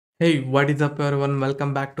Hey, what is up everyone?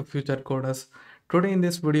 Welcome back to Future Coders. Today in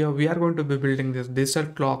this video, we are going to be building this digital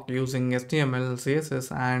clock using HTML,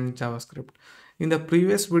 CSS and JavaScript. In the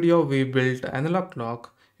previous video, we built analog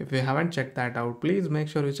clock. If you haven't checked that out, please make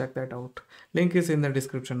sure you check that out. Link is in the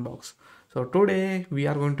description box. So today we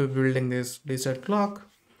are going to be building this digital clock.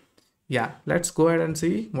 Yeah, let's go ahead and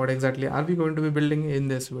see what exactly are we going to be building in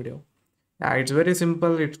this video. Yeah, it's very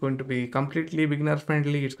simple. It's going to be completely beginner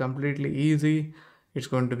friendly. It's completely easy. It's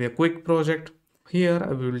going to be a quick project. Here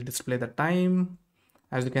we will display the time.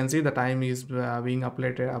 As you can see, the time is being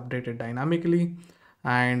updated dynamically,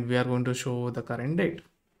 and we are going to show the current date.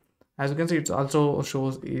 As you can see, it also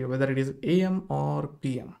shows whether it is AM or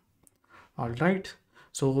PM. All right.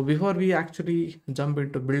 So before we actually jump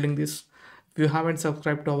into building this, if you haven't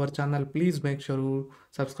subscribed to our channel, please make sure you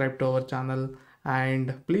subscribe to our channel,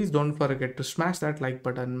 and please don't forget to smash that like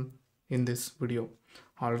button in this video.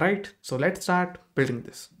 All right. So let's start building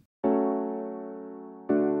this.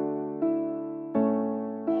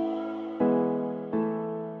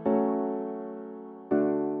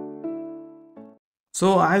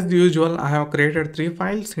 So as usual, I have created three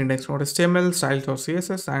files: index.html,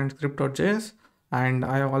 styles.css, and script.js. And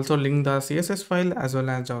I have also linked the CSS file as well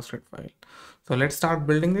as JavaScript file. So let's start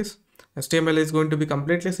building this. HTML is going to be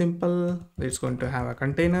completely simple. It's going to have a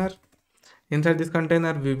container. Inside this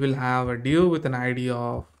container, we will have a div with an ID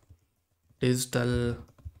of digital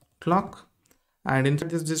clock. And inside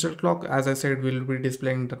this digital clock, as I said, we'll be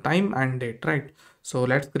displaying the time and date, right? So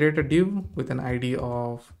let's create a div with an ID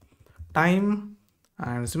of time,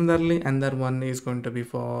 and similarly another one is going to be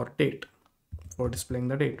for date, for displaying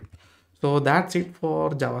the date. So that's it for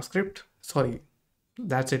JavaScript. Sorry,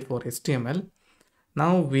 that's it for HTML.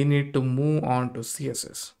 Now we need to move on to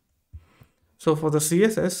CSS. So for the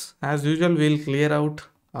CSS, as usual, we'll clear out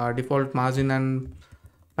default margin and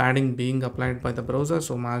padding being applied by the browser.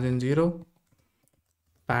 So margin 0,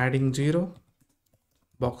 padding 0,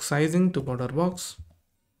 box sizing to border box,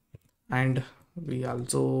 and we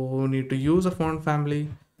also need to use a font family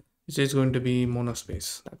which is going to be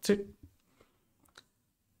monospace. That's it.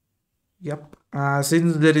 Yep.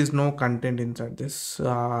 Since there is no content inside this,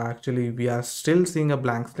 actually we are still seeing a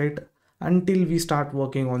blank slate until we start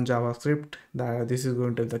working on JavaScript. That this is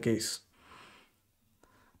going to be the case.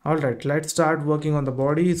 All right, let's start working on the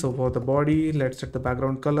body. So for the body, let's set the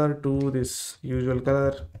background color to this usual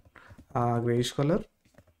color, grayish color.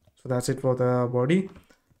 So that's it for the body.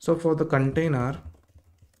 So for the container,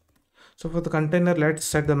 let's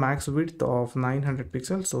set the max width of 900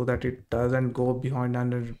 pixels so that it doesn't go beyond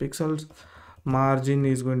 100 pixels. Margin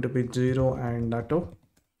is going to be 0 and auto,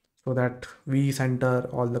 so that we center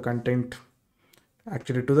all the content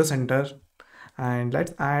actually to the center. And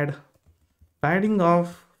let's add padding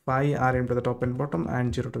of 5 rm to the top and bottom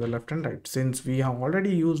and 0 to the left and right. Since we have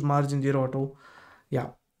already used margin 0 auto, yeah,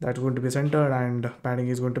 that's going to be centered and padding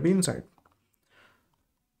is going to be inside.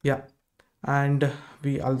 Yeah, and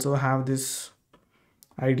we also have this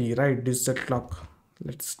ID, right, digital clock.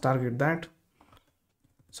 Let's target that.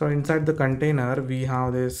 So inside the container we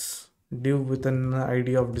have this div with an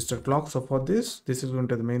ID of digital clock. So for this is going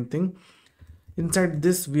to be the main thing. Inside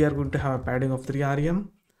this we are going to have a padding of 3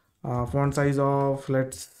 rem, font size of,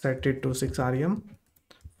 let's set it to 6 rem,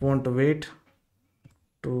 font weight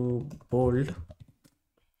to bold,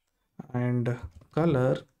 and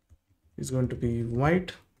color is going to be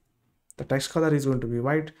white. The text color is going to be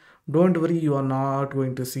white. Don't worry, you are not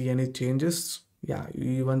going to see any changes. Yeah,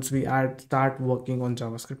 once we start working on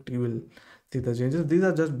JavaScript, you will see the changes. These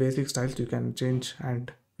are just basic styles. You can change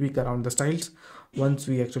and tweak around the styles once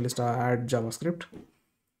we actually start add JavaScript.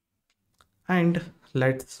 And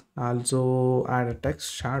let's also add a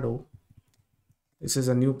text shadow. This is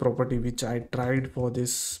a new property which I tried for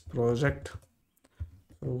this project.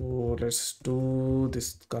 So let's do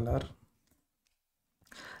this color.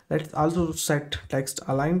 Let's also set text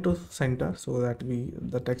align to center so that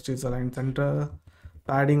the text is aligned center.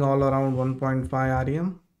 Padding all around 1.5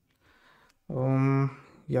 rem.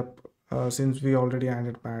 Yep. Since we already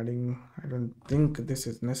added padding, I don't think this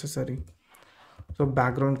is necessary. So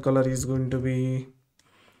background color is going to be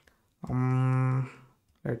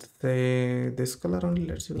let's say this color only.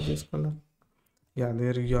 Let's use this color. Yeah,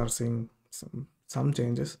 there you are seeing some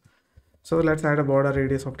changes. So let's add a border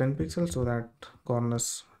radius of 10 pixels so that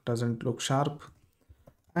corners doesn't look sharp.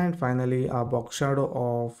 And finally a box shadow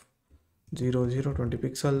of 20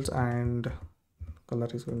 pixels, and color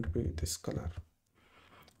is going to be this color.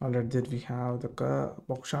 Already we have the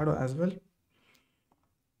box shadow as well.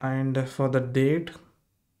 And for the date,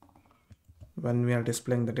 when we are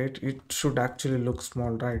displaying the date, it should actually look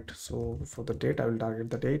small, right? So for the date I will target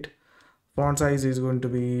the date. Font size is going to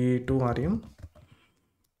be 2 rem.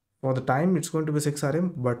 For the time it's going to be 6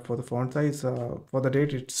 rem, but for the font size, for the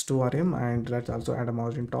date it's 2 rem, and let's also add a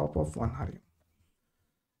margin top of 1 rem.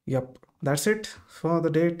 Yep, that's it for the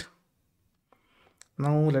date.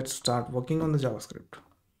 Now let's start working on the JavaScript.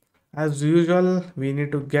 As usual, we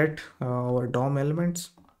need to get our DOM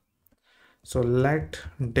elements. So let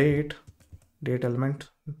date element.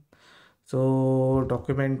 So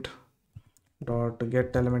document dot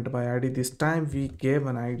get element by id. This time we gave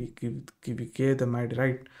an id, we gave them id,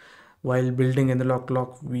 right? While building in the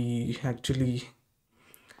lock we actually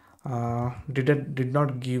did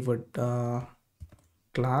not give a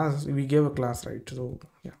class. We gave a class, right? So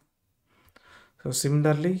yeah. So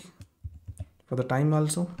similarly for the time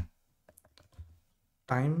also,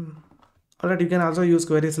 time. Alright, you can also use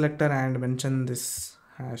query selector and mention this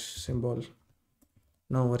hash symbol.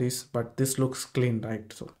 No worries, but this looks clean,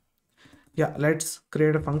 right? So yeah, let's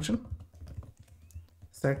create a function,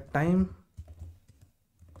 set time.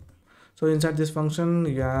 So inside this function,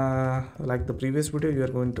 yeah, like the previous video, you are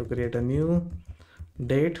going to create a new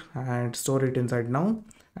date and store it inside now.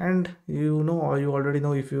 And you know, or you already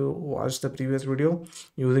know, if you watched the previous video,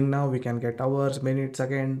 using now we can get hours, minutes,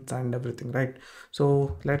 seconds, and everything, right?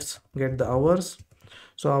 So let's get the hours.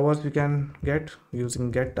 So hours we can get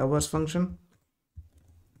using get hours function,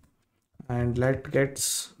 and let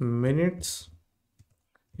gets minutes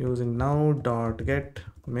using now dot get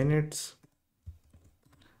minutes,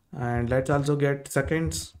 and let's also get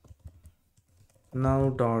seconds now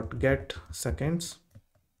dot get seconds.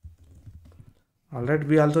 All right,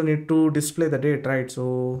 we also need to display the date, right?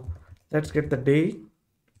 So let's get the day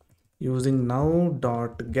using now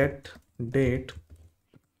dot get date.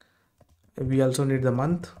 We also need the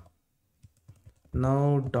month,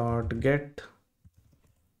 now dot get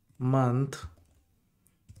month,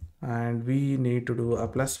 and we need to do a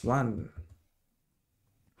 +1.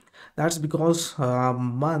 That's because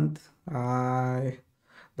month,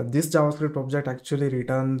 this JavaScript object actually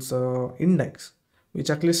returns index, which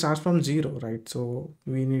actually starts from 0, right? So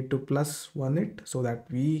we need to +1 it so that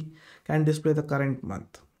we can display the current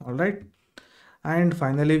month. All right, and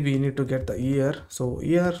finally we need to get the year. So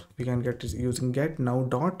year we can get is using get now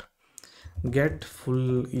dot get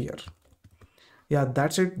full year. Yeah,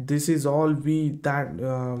 that's it. This is all we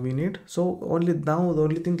need. So only now the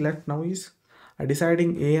only thing left now is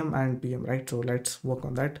deciding AM and PM, right? So let's work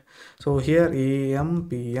on that. So here AM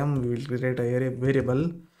PM we will create a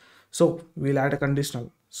variable. So we'll add a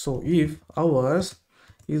conditional. So if hours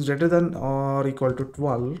is greater than or equal to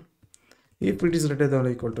 12, if it is greater than or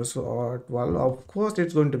equal to 12, of course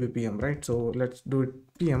it's going to be PM, right? So let's do it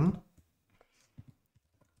PM.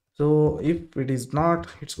 So if it is not,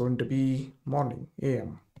 it's going to be morning,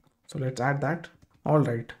 AM. So let's add that. All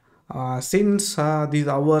right. Since these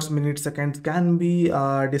hours, minutes, seconds can be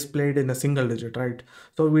displayed in a single digit, right?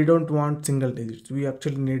 So we don't want single digits. We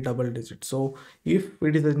actually need double digits. So if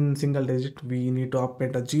it is in single digit, we need to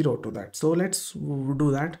append a 0 to that. So let's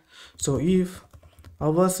do that. So if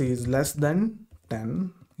hours is less than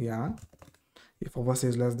 10, yeah. If hours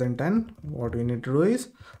is less than 10, what we need to do is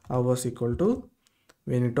hours equal to,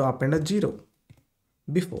 we need to append a 0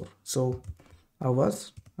 before. So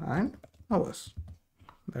hours and hours.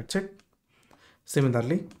 That's it.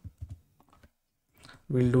 Similarly,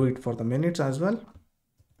 we'll do it for the minutes as well.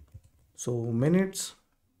 So minutes,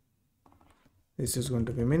 this is going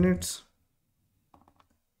to be minutes.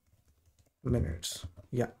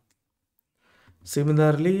 Yeah.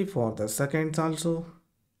 Similarly for the seconds also,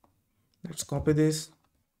 let's copy this.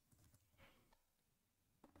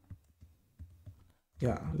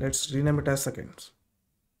 Yeah, let's rename it as seconds.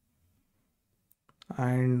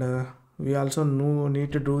 And we also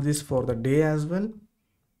need to do this for the day as well.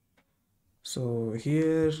 So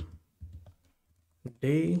here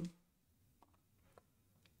day,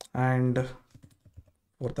 and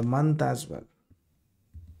for the month as well.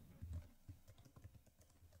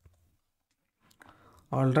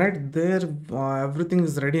 All right, there everything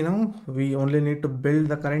is ready now. We only need to build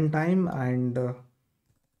the current time and of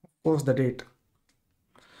course the date.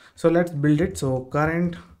 So let's build it. So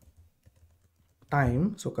current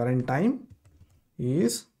time,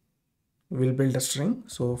 is, we'll build a string.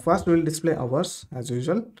 So first we will display hours as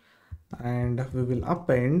usual, and we will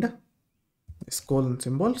append this colon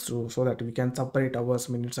symbol so that we can separate hours,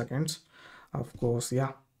 minutes, seconds, of course.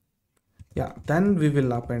 Yeah, then we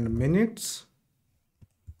will append minutes,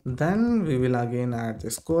 then we will again add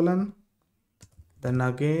this colon, then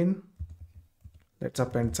again let's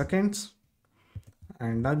append seconds,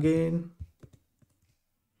 and again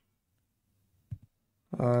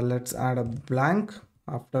let's add a blank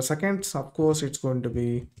after seconds. Of course it's going to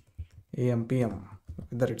be AM, PM,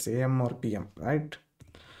 whether it's AM or PM, right?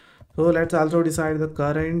 So let's also decide the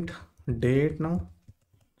current date now.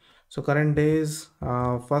 So current days,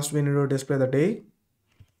 first we need to display the day,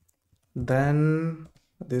 then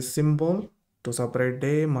this symbol to separate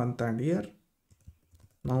day, month and year.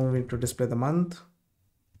 Now we need to display the month,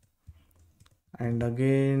 and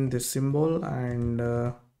again this symbol and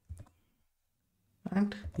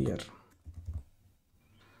year.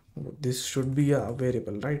 This should be a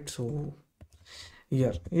variable, right? So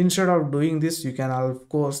here, instead of doing this, you can of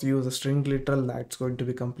course use a string literal. That's going to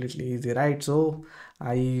be completely easy, right? So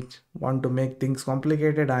I want to make things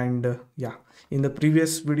complicated, and yeah, in the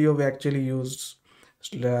previous video we actually used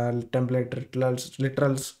template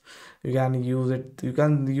literals. You can use it, you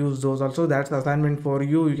can use those also. That's the assignment for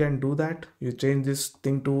you. You can do that. You change this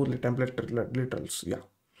thing to template literals. Yeah,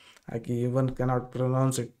 I even cannot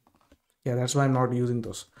pronounce it. Yeah, that's why I'm not using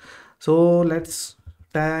those. So let's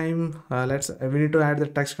we need to add the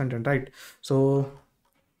text content, right? So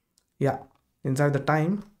yeah, inside the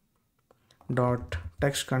time dot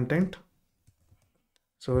text content,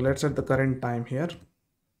 so let's set the current time here,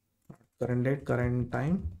 current date, current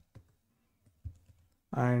time,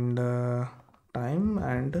 and time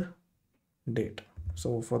and date.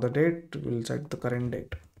 So for the date we'll set the current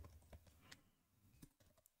date.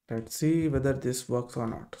 Let's see whether this works or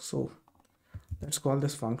not. So let's call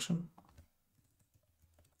this function.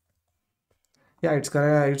 Yeah, it's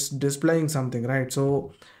correct, it's displaying something, right?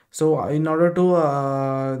 So in order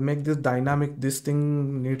to make this dynamic, this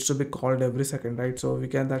thing needs to be called every second, right? So we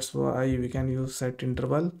can, that's why we can use set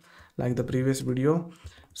interval like the previous video.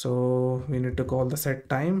 So we need to call the set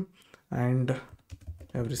time and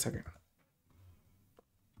every second.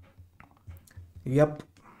 Yep.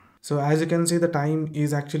 So as you can see, the time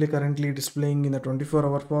is actually currently displaying in the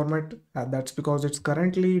 24-hour format. That's because it's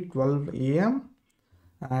currently 12 a.m.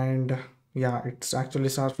 and yeah, it's actually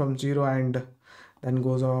starts from 0 and then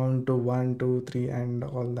goes on to 1, 2, 3 and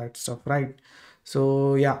all that stuff, right?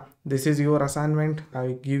 So yeah, this is your assignment.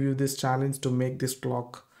 I give you this challenge to make this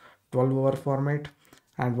clock 12-hour format,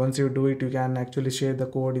 and once you do it, you can actually share the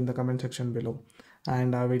code in the comment section below,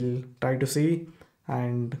 and I will try to see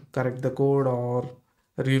and correct the code or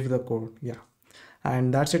review the code. Yeah,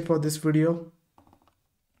 and that's it for this video.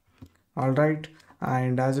 All right,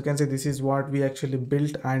 and as you can see, this is what we actually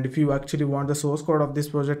built. And if you actually want the source code of this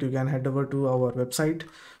project, you can head over to our website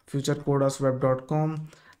futurecodasweb.com,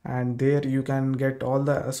 and there you can get all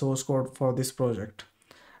the source code for this project.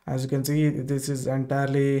 As you can see, this is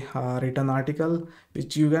entirely written article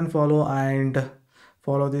which you can follow and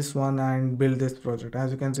follow this one and build this project.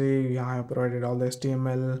 As you can see, I have provided all the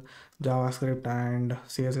HTML, JavaScript and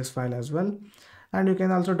CSS file as well, and you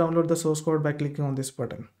can also download the source code by clicking on this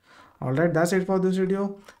button. Alright, that's it for this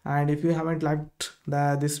video, and if you haven't liked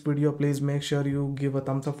this video, please make sure you give a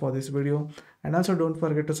thumbs up for this video, and also don't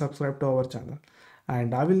forget to subscribe to our channel,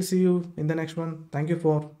 and I will see you in the next one. Thank you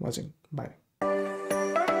for watching. Bye.